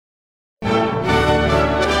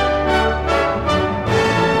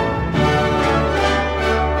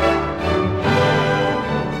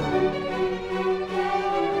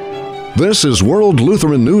This is World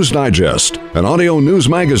Lutheran News Digest, an audio news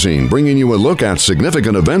magazine bringing you a look at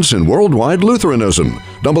significant events in worldwide Lutheranism.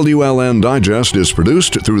 WLN Digest is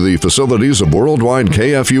produced through the facilities of Worldwide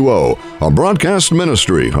KFUO, a broadcast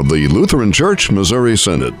ministry of the Lutheran Church Missouri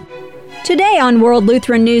Synod. Today on World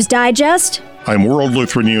Lutheran News Digest, I'm World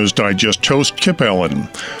Lutheran News Digest host Kip Allen.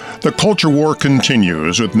 The culture war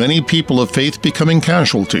continues, with many people of faith becoming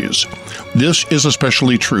casualties. This is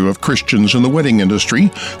especially true of Christians in the wedding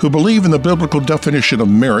industry who believe in the biblical definition of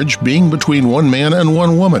marriage being between one man and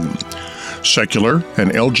one woman. Secular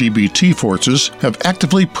and LGBT forces have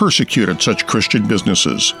actively persecuted such Christian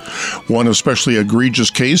businesses. One especially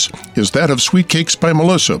egregious case is that of Sweet Cakes by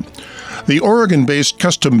Melissa. The Oregon-based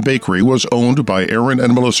custom bakery was owned by Aaron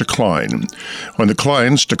and Melissa Klein. When the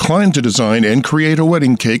Kleins declined to design and create a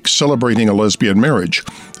wedding cake celebrating a lesbian marriage,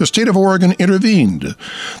 the state of Oregon intervened.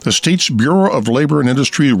 The state's Bureau of Labor and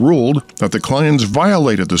Industry ruled that the Kleins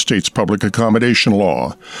violated the state's public accommodation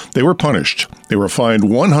law. They were punished. They were fined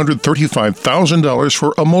 $135,000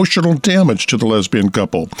 for emotional damage to the lesbian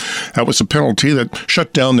couple. That was a penalty that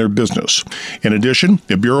shut down their business. In addition,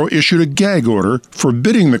 the Bureau issued a gag order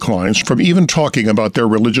forbidding the Kleins from even talking about their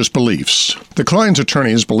religious beliefs. The Kleins'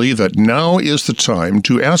 attorneys believe that now is the time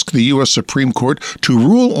to ask the U.S. Supreme Court to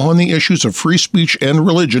rule on the issues of free speech and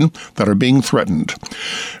religion that are being threatened.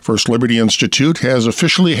 First Liberty Institute has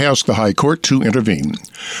officially asked the High Court to intervene.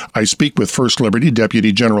 I speak with First Liberty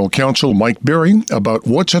Deputy General Counsel Mike Berry about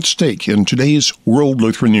what's at stake in today's World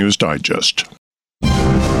Lutheran News Digest.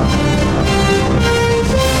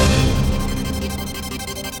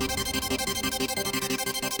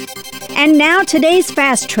 and now today's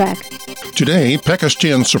Fast Track. Today,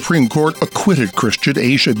 Pakistan's Supreme Court acquitted Christian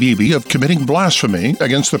Asia Bibi of committing blasphemy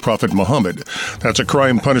against the Prophet Muhammad. That's a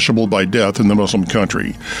crime punishable by death in the Muslim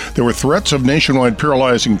country. There were threats of nationwide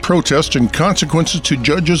paralyzing protests and consequences to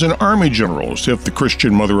judges and army generals if the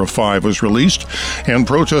Christian mother of five was released, and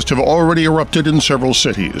protests have already erupted in several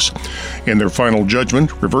cities. In their final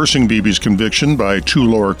judgment, reversing Bibi's conviction by two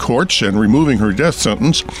lower courts and removing her death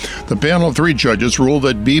sentence, the panel of three judges ruled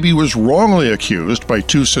that Bibi was wrongly accused by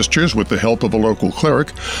two sisters with the help of a local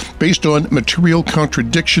cleric, based on material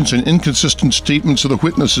contradictions and inconsistent statements of the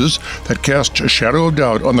witnesses that cast a shadow of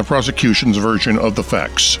doubt on the prosecution's version of the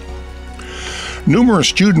facts. Numerous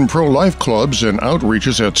student pro-life clubs and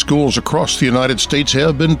outreaches at schools across the United States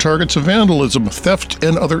have been targets of vandalism, theft,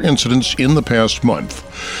 and other incidents in the past month.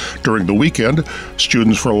 During the weekend,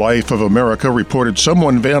 Students for Life of America reported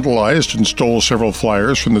someone vandalized and stole several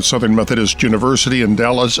flyers from the Southern Methodist University in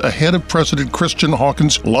Dallas ahead of President Christian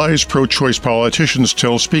Hawkins' Lies Pro-Choice Politicians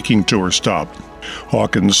Tell speaking tour stop.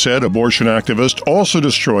 Hawkins said abortion activists also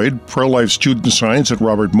destroyed pro-life student signs at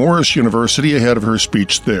Robert Morris University ahead of her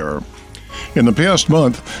speech there. In the past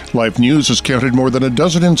month, Life News has counted more than a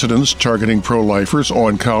dozen incidents targeting pro-lifers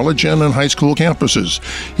on college and on high school campuses,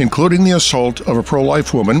 including the assault of a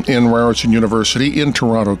pro-life woman in Ryerson University in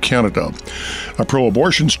Toronto, Canada. A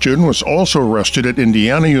pro-abortion student was also arrested at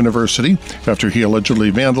Indiana University after he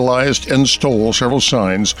allegedly vandalized and stole several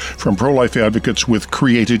signs from pro-life advocates with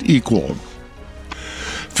Created Equal.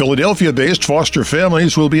 Philadelphia-based foster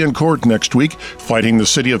families will be in court next week, fighting the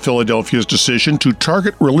city of Philadelphia's decision to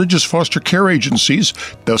target religious foster care agencies,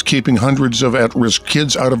 thus keeping hundreds of at-risk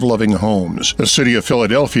kids out of loving homes. The city of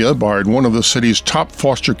Philadelphia barred one of the city's top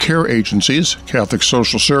foster care agencies, Catholic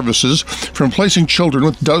Social Services, from placing children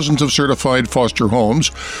with dozens of certified foster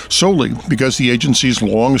homes solely because the agency's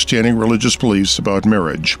long-standing religious beliefs about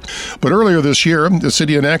marriage. But earlier this year, the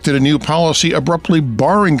city enacted a new policy abruptly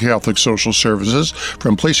barring Catholic Social Services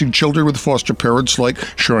from placing children with foster parents like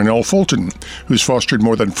Charnel Fulton, who's fostered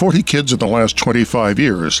more than 40 kids in the last 25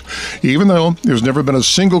 years, even though there's never been a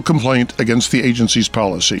single complaint against the agency's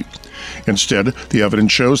policy. Instead, the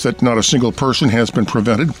evidence shows that not a single person has been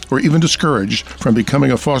prevented or even discouraged from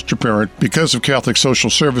becoming a foster parent because of Catholic Social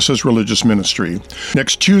Services religious ministry.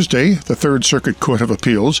 Next Tuesday, the Third Circuit Court of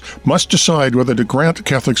Appeals must decide whether to grant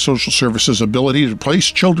Catholic Social Services ability to place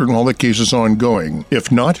children while the case is ongoing.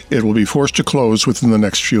 If not, it will be forced to close within the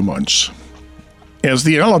next few months. As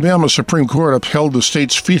the Alabama Supreme Court upheld the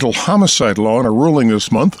state's fetal homicide law in a ruling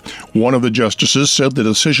this month, one of the justices said the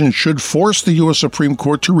decision should force the U.S. Supreme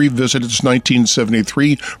Court to revisit its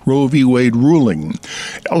 1973 Roe v. Wade ruling.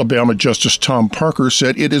 Alabama Justice Tom Parker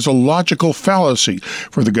said it is a logical fallacy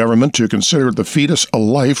for the government to consider the fetus a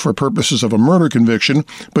life for purposes of a murder conviction,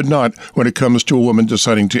 but not when it comes to a woman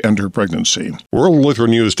deciding to end her pregnancy. World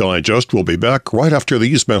Lutheran News Digest will be back right after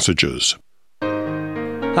these messages.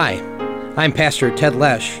 Hi. I'm Pastor Ted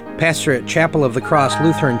Lesh, pastor at Chapel of the Cross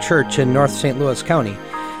Lutheran Church in North St. Louis County.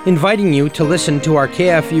 inviting you to listen to our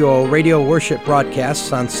KFUO radio worship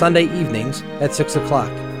broadcasts on Sunday evenings at 6 o'clock.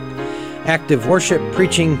 Active worship,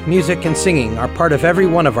 preaching, music, and singing are part of every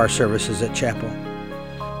one of our services at Chapel.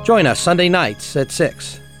 Join us Sunday nights at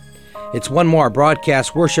 6. It's one more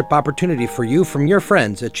broadcast worship opportunity for you from your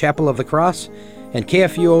friends at Chapel of the Cross and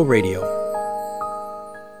KFUO Radio.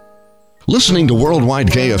 Listening to Worldwide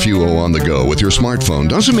KFUO on the go with your smartphone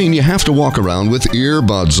doesn't mean you have to walk around with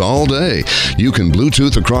earbuds all day. You can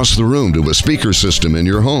Bluetooth across the room to a speaker system in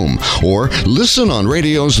your home, or listen on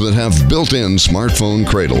radios that have built-in smartphone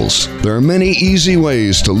cradles. There are many easy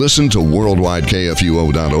ways to listen to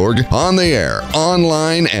worldwidekfuo.org, on the air,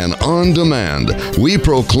 online, and on demand. We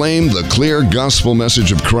proclaim the clear gospel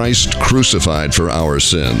message of Christ crucified for our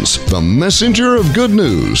sins. The messenger of good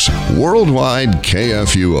news, Worldwide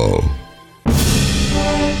KFUO.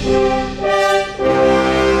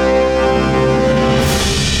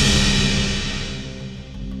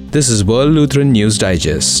 This is World Lutheran News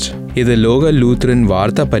Digest. ഇത് ലോക ലൂത്രൻ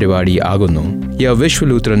വാർത്താ പരിപാടി ആകുന്നു. यह विश्व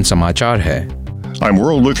Lutheran समाचार है. I'm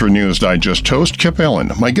World Lutheran News Digest host Kip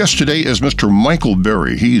Allen. My guest today is Mr. Michael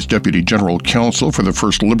Berry. He's Deputy General Counsel for the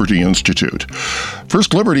First Liberty Institute.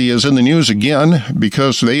 First Liberty is in the news again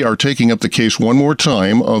because they are taking up the case one more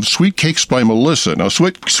time of Sweet Cakes by Melissa. Now,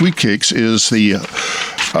 Sweet Cakes is the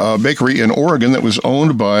bakery in Oregon that was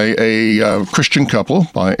owned by a Christian couple,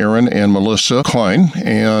 by Aaron and Melissa Klein,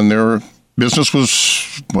 and their business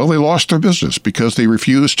was, well, they lost their business because they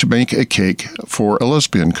refused to make a cake for a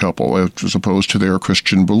lesbian couple as opposed to their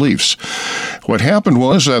Christian beliefs. What happened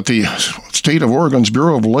was that the state of Oregon's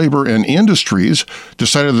Bureau of Labor and Industries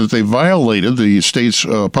decided that they violated the state's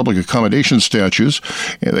public accommodation statutes.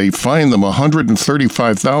 And they fined them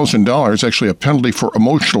 $135,000, actually a penalty for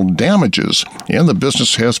emotional damages, and the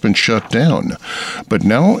business has been shut down. But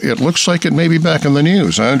now it looks like it may be back in the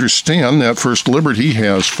news. I understand that First Liberty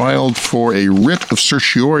has filed for a writ of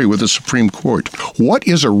certiorari with the Supreme Court. What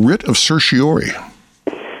is a writ of certiorari?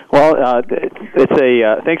 Well,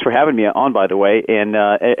 it's thanks for having me on, by the way. And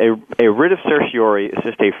a writ of certiorari is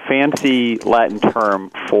just a fancy Latin term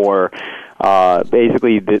for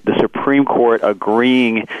basically the Supreme Court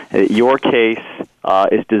agreeing that your case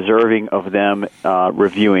is deserving of them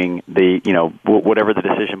reviewing whatever the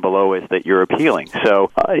decision below is that you're appealing.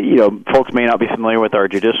 So, folks may not be familiar with our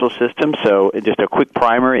judicial system. So, just a quick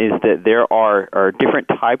primer is that there are different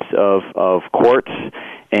types of courts.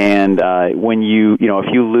 And when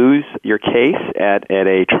if you lose your case at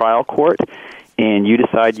a trial court and you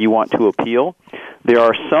decide you want to appeal, there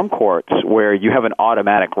are some courts where you have an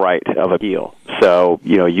automatic right of appeal. So,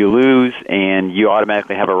 you lose and you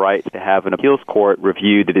automatically have a right to have an appeals court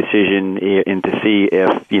review the decision and to see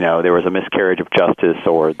if, there was a miscarriage of justice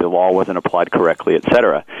or the law wasn't applied correctly, et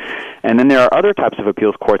cetera. And then there are other types of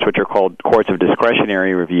appeals courts which are called courts of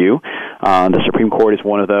discretionary review. The Supreme Court is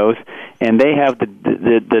one of those. And they have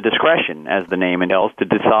the discretion, as the name entails, to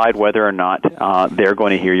decide whether or not they're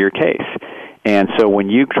going to hear your case. And so when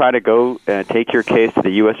you try to go take your case to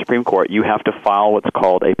the U.S. Supreme Court, you have to file what's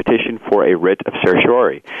called a petition for a writ of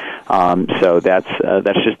certiorari. So that's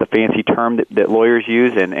just the fancy term that lawyers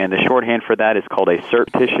use, and the shorthand for that is called a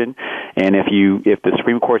cert petition. And if the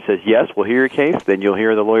Supreme Court says, yes, we'll hear your case, then you'll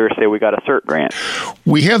hear the lawyer say, we got a cert grant.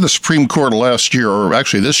 We had the Supreme Court last year, or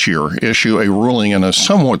actually this year, issue a ruling in a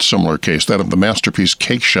somewhat similar case, that of the Masterpiece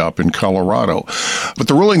Cake Shop in Colorado. But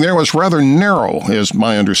the ruling there was rather narrow, is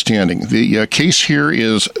my understanding. The case here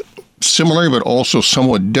is similar but also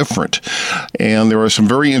somewhat different, and there are some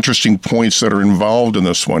very interesting points that are involved in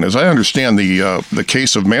this one. As I understand the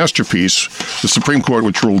case of Masterpiece, the Supreme Court,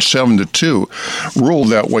 which ruled 7-2, ruled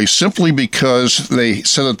that way simply because they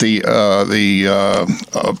said that the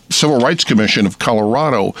Civil Rights Commission of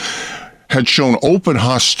Colorado had shown open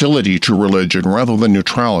hostility to religion rather than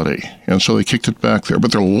neutrality, and so they kicked it back there.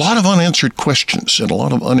 But there are a lot of unanswered questions and a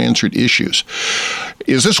lot of unanswered issues.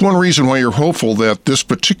 Is this one reason why you're hopeful that this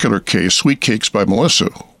particular case, Sweet Cakes by Melissa,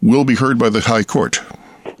 will be heard by the High Court?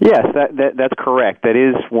 Yes, that's correct. That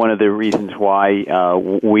is one of the reasons why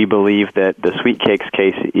we believe that the Sweet Cakes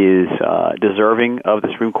case is deserving of the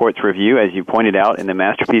Supreme Court's review, as you pointed out in the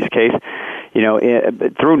Masterpiece case.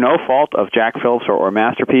 Through no fault of Jack Phillips or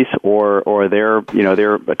Masterpiece or their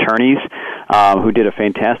attorneys who did a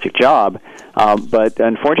fantastic job, but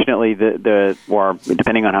unfortunately, or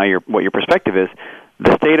depending on what your perspective is,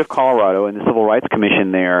 the state of Colorado and the Civil Rights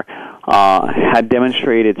Commission there had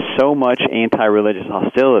demonstrated so much anti-religious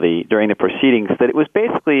hostility during the proceedings that it was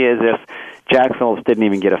basically as if Jack Phillips didn't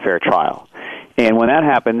even get a fair trial. And when that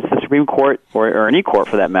happens, the Supreme Court, or any court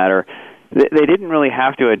for that matter, they didn't really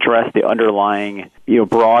have to address the underlying,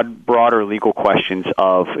 broader legal questions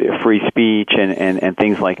of free speech and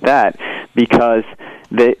things like that, because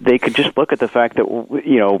they could just look at the fact that,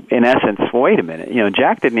 in essence, wait a minute,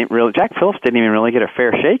 Jack Phillips didn't even really get a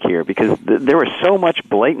fair shake here, because there was so much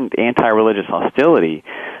blatant anti-religious hostility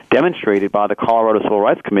demonstrated by the Colorado Civil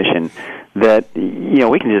Rights Commission that,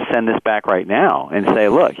 we can just send this back right now and say,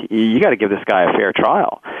 look, you got to give this guy a fair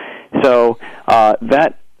trial. So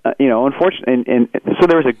unfortunately, and so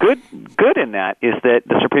there was a good in that, is that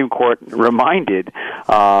the Supreme Court reminded,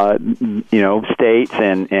 states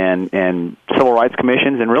and civil rights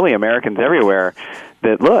commissions and really Americans everywhere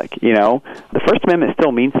that, look, the First Amendment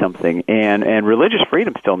still means something, and religious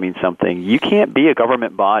freedom still means something. You can't be a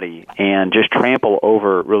government body and just trample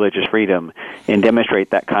over religious freedom and demonstrate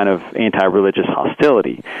that kind of anti-religious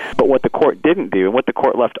hostility. But what the court didn't do, and what the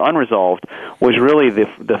court left unresolved, was really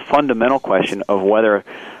the fundamental question of whether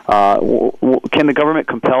can the government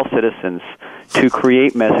compel citizens to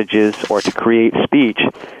create messages or to create speech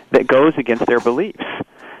that goes against their beliefs.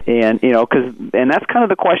 And that's kind of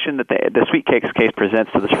the question that the Sweet Cakes case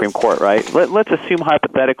presents to the Supreme Court, right? Let's assume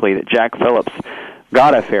hypothetically that Jack Phillips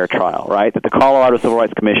got a fair trial, right? That the Colorado Civil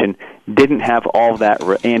Rights Commission didn't have all of that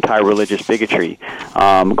anti-religious bigotry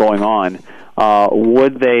going on.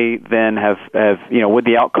 Would they then have would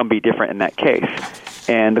the outcome be different in that case?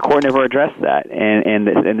 And the court never addressed that. And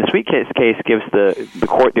the Sweet Cakes case gives the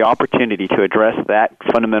court the opportunity to address that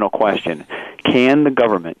fundamental question: can the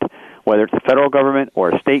government, whether it's the federal government or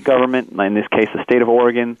a state government, in this case the state of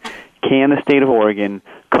Oregon, can the state of Oregon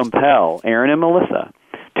compel Aaron and Melissa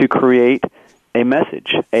to create a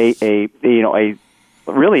message, really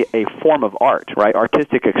a form of art, right,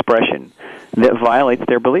 artistic expression that violates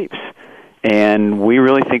their beliefs? And we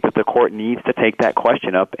really think that the court needs to take that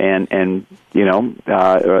question up and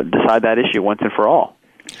decide that issue once and for all.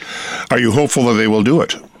 Are you hopeful that they will do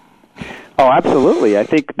it? Oh, absolutely. I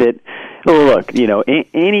think that, look,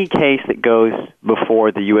 any case that goes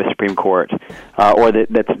before the U.S. Supreme Court, or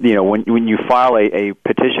that's when you file a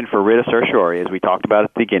petition for writ of certiorari, as we talked about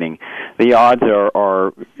at the beginning, the odds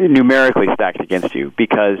are numerically stacked against you,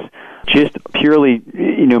 because just purely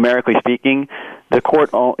numerically speaking, the court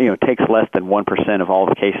takes less than 1% of all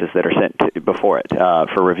the cases that are sent before it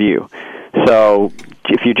for review. So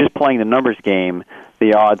if you're just playing the numbers game,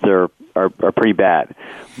 the odds are pretty bad.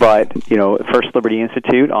 But First Liberty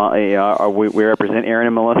Institute, we represent Aaron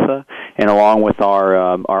and Melissa, and along with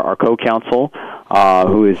our co-counsel,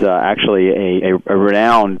 who is actually a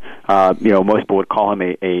renowned, most people would call him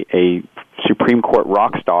a Supreme Court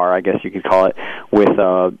rock star, I guess you could call it, with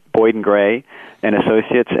Boyd and Gray and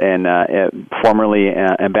Associates, and formerly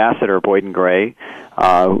Ambassador Boyd and Gray,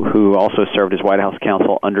 who also served as White House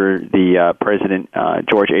counsel under the President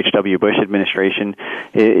George H.W. Bush administration.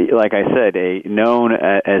 Like I said, known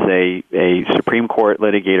as a Supreme Court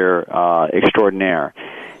litigator extraordinaire.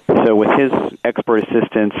 So with his expert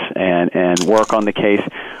assistance and work on the case,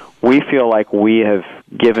 we feel like we have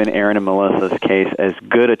given Aaron and Melissa's case as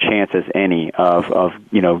good a chance as any of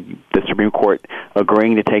the Supreme Court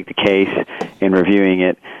agreeing to take the case and reviewing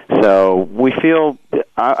it. So we feel,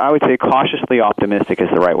 I would say, cautiously optimistic is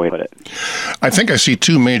the right way to put it. I think I see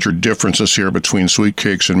two major differences here between Sweet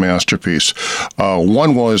Cakes and Masterpiece.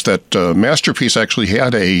 One was that Masterpiece actually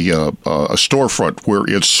had a storefront where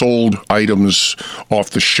it sold items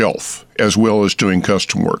off the shelf as well as doing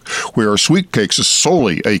custom work, whereas Sweet Cakes is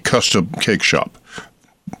solely a custom cake shop.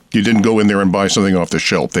 You didn't go in there and buy something off the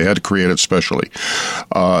shelf. They had to create it specially.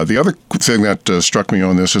 The other thing that struck me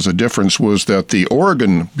on this as a difference was that the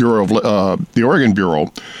Oregon Bureau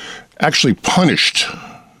actually punished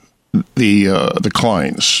the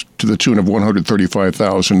Kleins to the tune of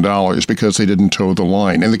 $135,000 because they didn't toe the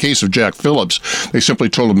line. In the case of Jack Phillips, they simply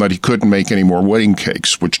told him that he couldn't make any more wedding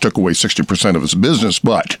cakes, which took away 60% of his business,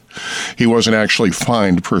 but he wasn't actually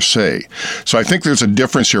fined per se. So I think there's a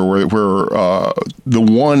difference here where the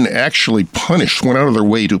one actually went out of their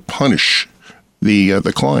way to punish the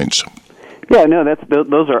Kleins. Yeah, no,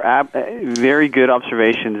 those are very good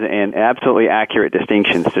observations and absolutely accurate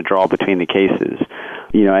distinctions to draw between the cases.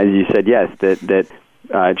 As you said, yes, that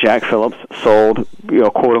Jack Phillips sold,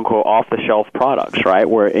 quote unquote, off the shelf products, right?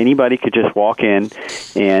 Where anybody could just walk in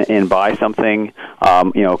and buy something,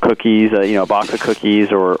 cookies, a box of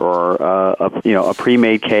cookies, or a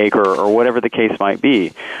pre-made cake, or whatever the case might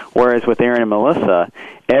be. Whereas with Aaron and Melissa,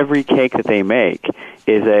 every cake that they make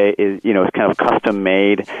is kind of custom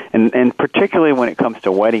made, and particularly when it comes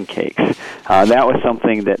to wedding cakes, that was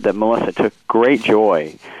something that Melissa took great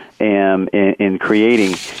joy in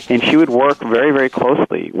creating, and she would work very, very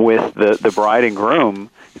closely with the bride and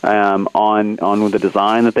groom on the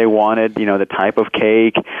design that they wanted, the type of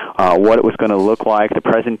cake, what it was going to look like, the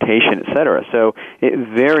presentation, etc. So it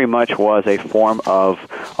very much was a form of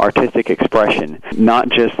artistic expression, not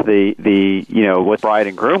just the what bride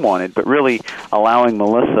and groom wanted, but really allowing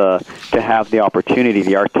Melissa to have the opportunity,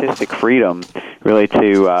 the artistic freedom, really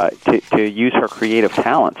to use her creative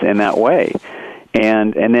talents in that way.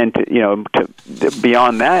 And then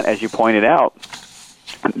beyond that, as you pointed out,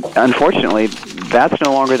 unfortunately, that's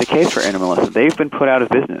no longer the case for Aaron and Melissa. They've been put out of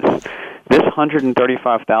business. This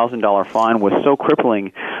 $135,000 fine was so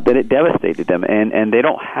crippling that it devastated them, and they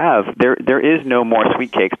don't have there is no more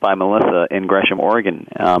Sweet Cakes by Melissa in Gresham, Oregon.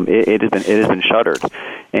 It has been shuttered,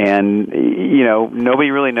 and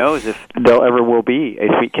nobody really knows if there ever will be a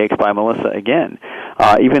Sweet Cakes by Melissa again.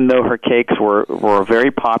 Even though her cakes were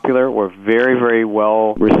very popular, were very, very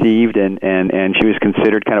well received, and she was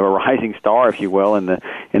considered kind of a rising star, if you will, in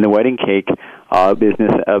the wedding cake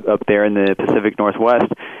business up there in the Pacific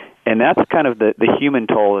Northwest. And that's kind of the human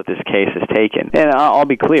toll that this case has taken. And I'll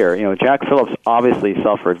be clear, Jack Phillips obviously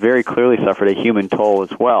very clearly suffered a human toll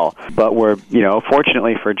as well. But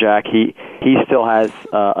fortunately for Jack, he still has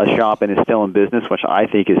a shop and is still in business, which I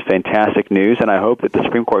think is fantastic news. And I hope that the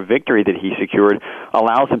Supreme Court victory that he secured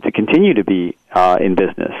allows him to continue to be in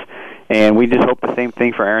business. And we just hope the same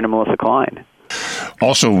thing for Aaron and Melissa Klein.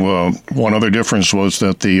 Also, one other difference was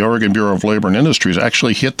that the Oregon Bureau of Labor and Industries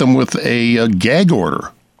actually hit them with a gag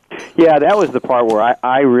order. Yeah, that was the part where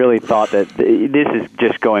I really thought that this is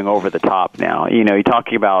just going over the top now. You're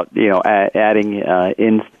talking about, adding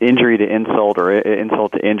injury to insult or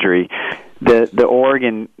insult to injury. The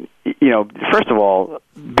Oregon, first of all,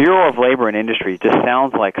 Bureau of Labor and Industry just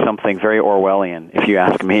sounds like something very Orwellian, if you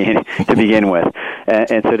ask me, to begin with.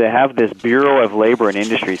 And so to have this Bureau of Labor and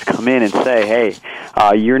Industries come in and say, hey,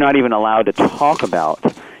 you're not even allowed to talk about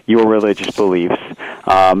your religious beliefs.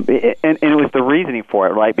 And it was the reasoning for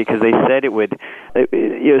it, right? Because they said it was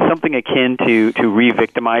something akin to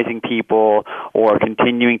re-victimizing people or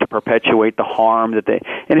continuing to perpetuate the harm that they.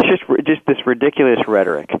 And it's just this ridiculous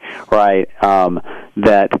rhetoric, right?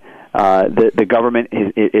 That the government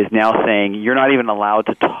is now saying you're not even allowed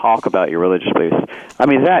to talk about your religious beliefs. I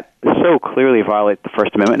mean, that so clearly violates the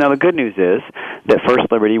First Amendment. Now, the good news is that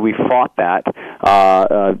First Liberty, we fought that,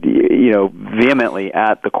 vehemently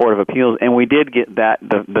at the Court of Appeals, and we did get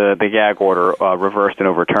the gag order reversed and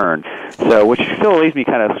overturned. So, which still leaves me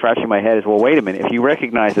kind of scratching my head is, well, wait a minute. If you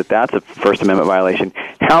recognize that that's a First Amendment violation,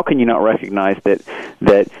 how can you not recognize that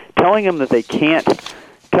telling them that they can't,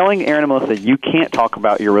 telling Aaron and Melissa you can't talk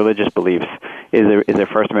about your religious beliefs is a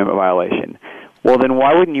First Amendment violation? Well, then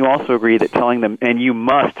why wouldn't you also agree that telling them, and you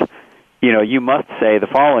must say the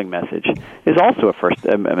following message, is also a First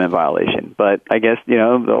Amendment violation? But I guess,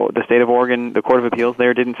 the state of Oregon, the Court of Appeals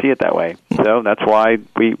there didn't see it that way. So that's why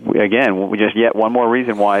we just yet one more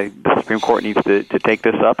reason why the Supreme Court needs to take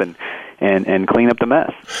this up and clean up the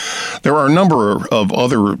mess. There are a number of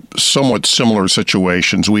other somewhat similar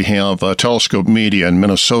situations. We have Telescope Media in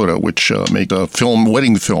Minnesota, which make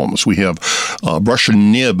wedding films. We have Brush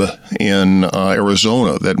and Nib in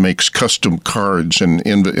Arizona that makes custom cards and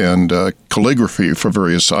calligraphy for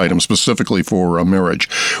various items, specifically for marriage.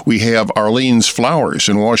 We have Arlene's Flowers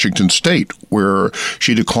in Washington State, where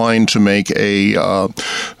she declined to make a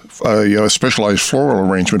specialized floral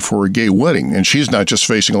arrangement for a gay wedding, and she's not just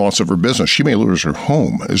facing loss of her business, she may lose her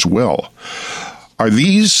home as well. Are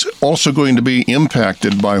these also going to be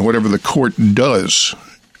impacted by whatever the court does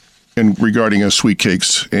regarding Sweet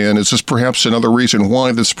Cakes? And is this perhaps another reason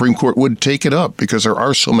why the Supreme Court would take it up? Because there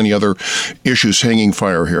are so many other issues hanging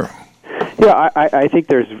fire here. Yeah, I think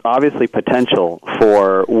there's obviously potential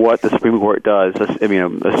for what the Supreme Court does,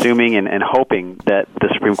 assuming and hoping that the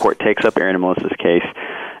Supreme Court takes up Aaron and Melissa's case.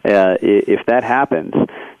 If that happens,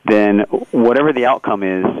 then whatever the outcome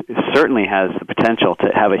is, certainly has the potential to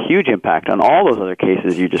have a huge impact on all those other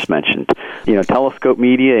cases you just mentioned. Telescope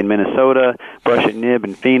Media in Minnesota, Brush and Nib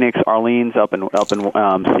in Phoenix, Arlene's up in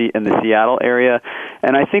the Seattle area,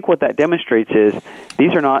 and I think what that demonstrates is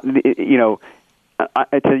these are not, to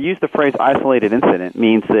use the phrase isolated incident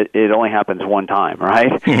means that it only happens one time,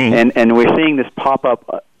 right? Mm-hmm. And we're seeing this pop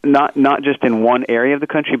up not just in one area of the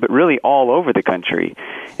country, but really all over the country.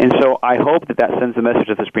 And so I hope that sends a message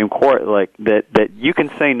to the Supreme Court, like that you can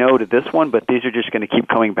say no to this one, but these are just going to keep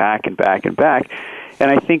coming back and back and back. And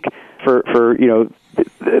I think for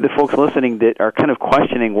the folks listening that are kind of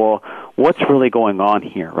questioning, well, what's really going on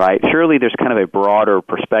here, right? Surely there's kind of a broader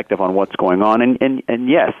perspective on what's going on. And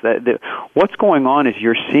yes, what's going on is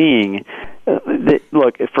you're seeing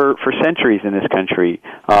Look, for centuries in this country,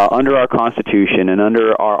 under our Constitution and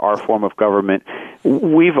under our form of government,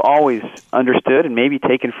 we've always understood and maybe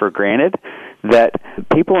taken for granted that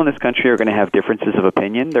people in this country are going to have differences of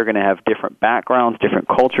opinion. They're going to have different backgrounds, different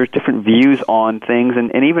cultures, different views on things,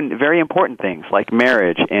 and even very important things like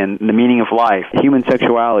marriage and the meaning of life, human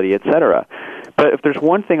sexuality, etc. But if there's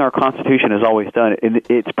one thing our Constitution has always done,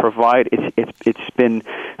 it's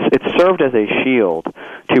served as a shield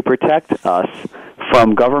to protect us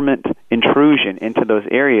from government intrusion into those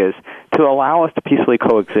areas, to allow us to peacefully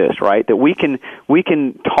coexist. Right? That we can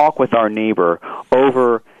talk with our neighbor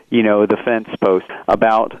over the fence post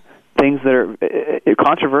about things that are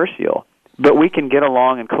controversial, but we can get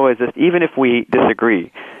along and coexist even if we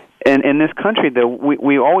disagree. And in this country, though,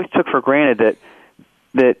 we always took for granted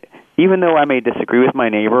that even though I may disagree with my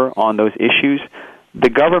neighbor on those issues, the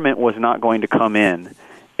government was not going to come in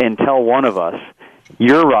and tell one of us,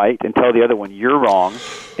 you're right, and tell the other one, you're wrong,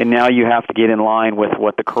 and now you have to get in line with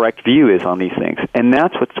what the correct view is on these things. And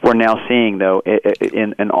that's what we're now seeing, though,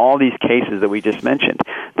 in all these cases that we just mentioned.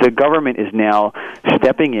 The government is now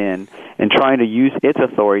stepping in and trying to use its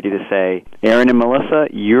authority to say, Aaron and Melissa,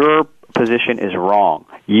 your position is wrong.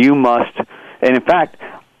 You must, and in fact,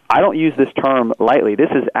 I don't use this term lightly.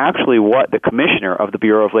 This is actually what the commissioner of the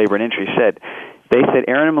Bureau of Labor and Industry said. They said,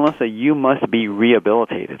 Aaron and Melissa, you must be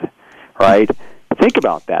rehabilitated, right? Think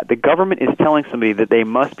about that. The government is telling somebody that they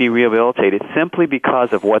must be rehabilitated simply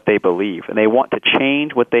because of what they believe, and they want to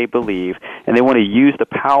change what they believe, and they want to use the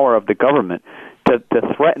power of the government to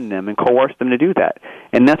threaten them and coerce them to do that.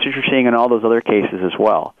 And that's what you're seeing in all those other cases as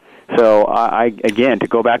well. So, again, to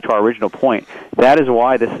go back to our original point, that is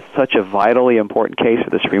why this is such a vitally important case for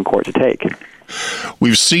the Supreme Court to take.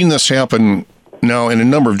 We've seen this happen now in a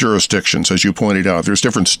number of jurisdictions, as you pointed out. There's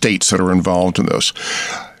different states that are involved in this.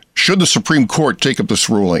 Should the Supreme Court take up this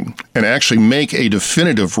ruling and actually make a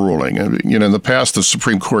definitive ruling? In the past, the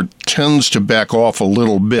Supreme Court tends to back off a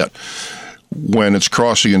little bit when it's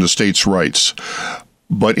crossing into states' rights.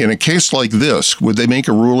 But in a case like this, would they make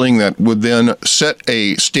a ruling that would then set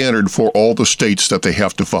a standard for all the states that they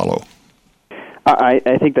have to follow?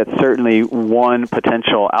 I think that's certainly one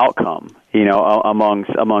potential outcome,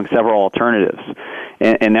 among several alternatives.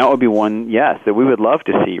 And that would be one, yes, that we would love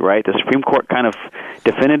to see, right? The Supreme Court kind of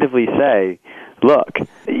definitively say, look,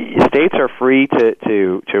 states are free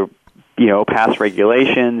to pass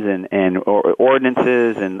regulations and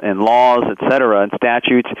ordinances and laws, et cetera, and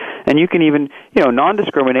statutes. And you can even,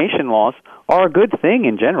 non-discrimination laws are a good thing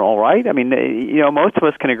in general, right? I mean, most of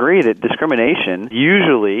us can agree that discrimination is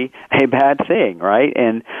usually a bad thing, right?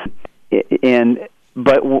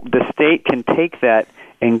 But the state can take that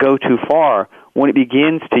and go too far when it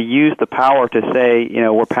begins to use the power to say,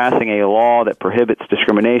 we're passing a law that prohibits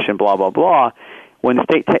discrimination, blah, blah, blah. When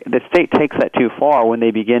the state takes that too far, when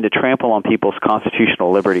they begin to trample on people's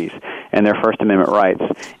constitutional liberties and their First Amendment rights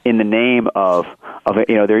in the name of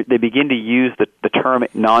they begin to use the term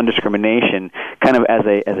non-discrimination kind of as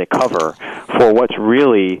a cover for what's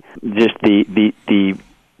really just the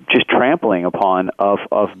trampling upon of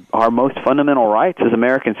our most fundamental rights as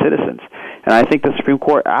American citizens. And I think the Supreme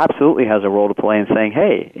Court absolutely has a role to play in saying,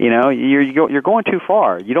 hey, you're going too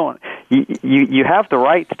far. You have the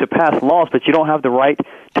right to pass laws, but you don't have the right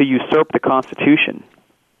to usurp the Constitution.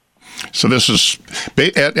 So this is,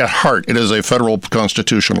 at heart, it is a federal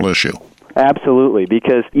constitutional issue. Absolutely,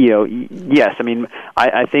 because, yes,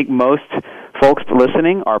 I think most folks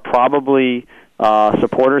listening are probably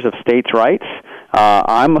supporters of states' rights.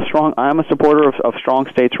 I'm a supporter of strong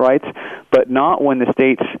states' rights, but not when the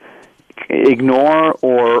states ignore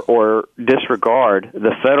or disregard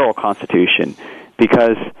the federal Constitution,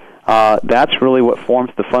 because that's really what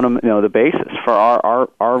forms the basis for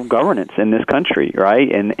our governance in this country,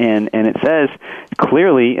 right? And it says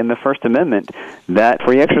clearly in the First Amendment that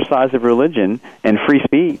free exercise of religion and free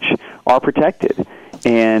speech are protected.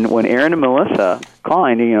 And when Aaron and Melissa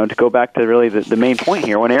Klein, to go back to really the main point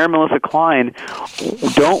here, when Aaron and Melissa Klein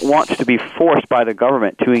don't want to be forced by the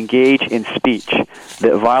government to engage in speech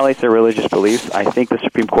that violates their religious beliefs, I think the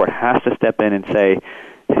Supreme Court has to step in and say,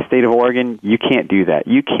 State of Oregon, you can't do that.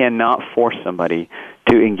 You cannot force somebody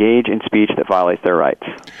to engage in speech that violates their rights.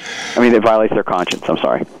 That violates their conscience, I'm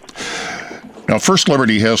sorry. Now, First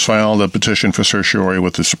Liberty has filed a petition for certiorari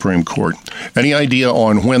with the Supreme Court. Any idea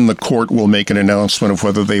on when the court will make an announcement of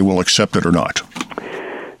whether they will accept it or not?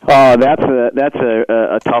 That's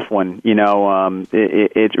a tough one.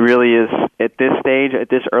 It really is at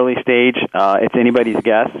this early stage. It's anybody's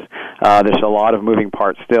guess. There's a lot of moving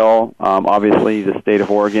parts still. Obviously, the state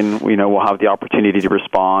of Oregon, will have the opportunity to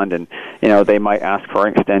respond, and they might ask for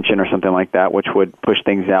an extension or something like that, which would push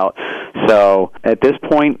things out. So at this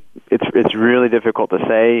point, it's really difficult to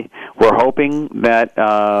say. We're hoping that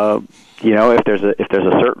if there's a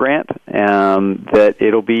CERT grant, that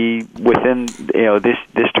it'll be within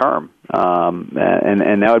this term,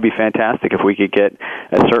 and that would be fantastic if we could get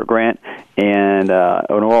a CERT grant and an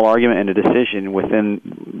oral argument and a decision within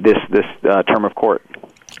this term of court.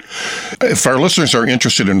 If our listeners are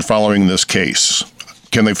interested in following this case,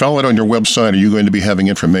 can they follow it on your website? Are you going to be having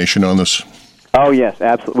information on this? Oh, yes,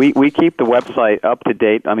 absolutely. We keep the website up to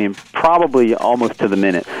date, probably almost to the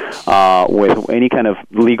minute, with any kind of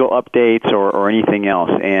legal updates or anything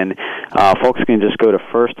else. And folks can just go to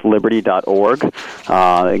firstliberty.org.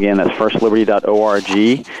 Again, that's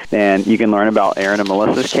firstliberty.org. And you can learn about Aaron and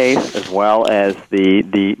Melissa's case, as well as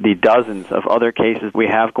the dozens of other cases we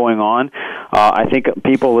have going on. I think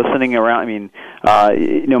people listening around,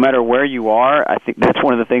 no matter where you are, I think that's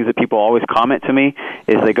one of the things that people always comment to me,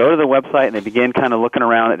 is they go to the website and they begin kind of looking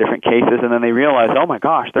around at different cases, and then they realize, oh my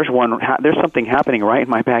gosh, there's something happening right in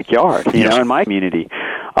my backyard, in my community,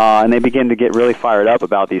 and they begin to get really fired up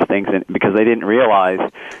about these things, because they didn't realize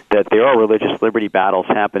that there are religious liberty battles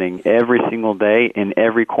happening every single day in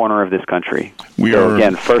every corner of this country.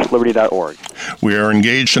 Again, firstliberty.org. We are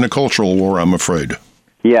engaged in a cultural war, I'm afraid.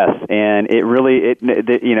 Yes, and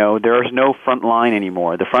there's no front line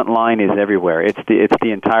anymore. The front line is everywhere. It's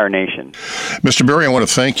the entire nation. Mr. Berry, I want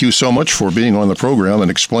to thank you so much for being on the program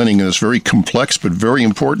and explaining this very complex but very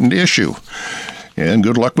important issue. And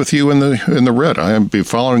good luck with you in the red. I will be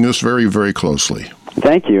following this very, very closely.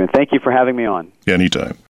 Thank you, and thank you for having me on.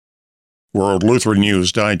 Anytime. World Lutheran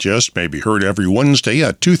News Digest may be heard every Wednesday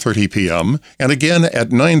at 2:30 p.m. and again at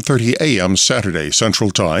 9:30 a.m. Saturday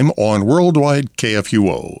Central Time on Worldwide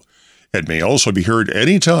KFUO. It may also be heard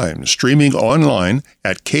anytime streaming online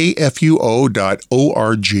at kfuo.org.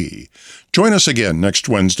 Join us again next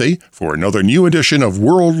Wednesday for another new edition of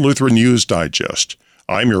World Lutheran News Digest.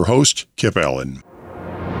 I'm your host, Kip Allen.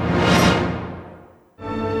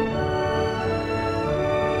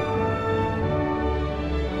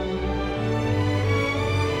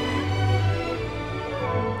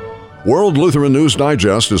 World Lutheran News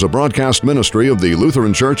Digest is a broadcast ministry of the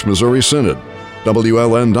Lutheran Church Missouri Synod.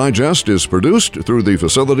 WLN Digest is produced through the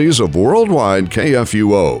facilities of Worldwide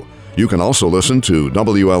KFUO. You can also listen to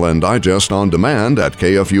WLN Digest on demand at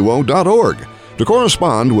kfuo.org. To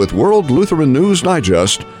correspond with World Lutheran News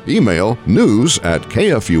Digest, email news@kfuo.org.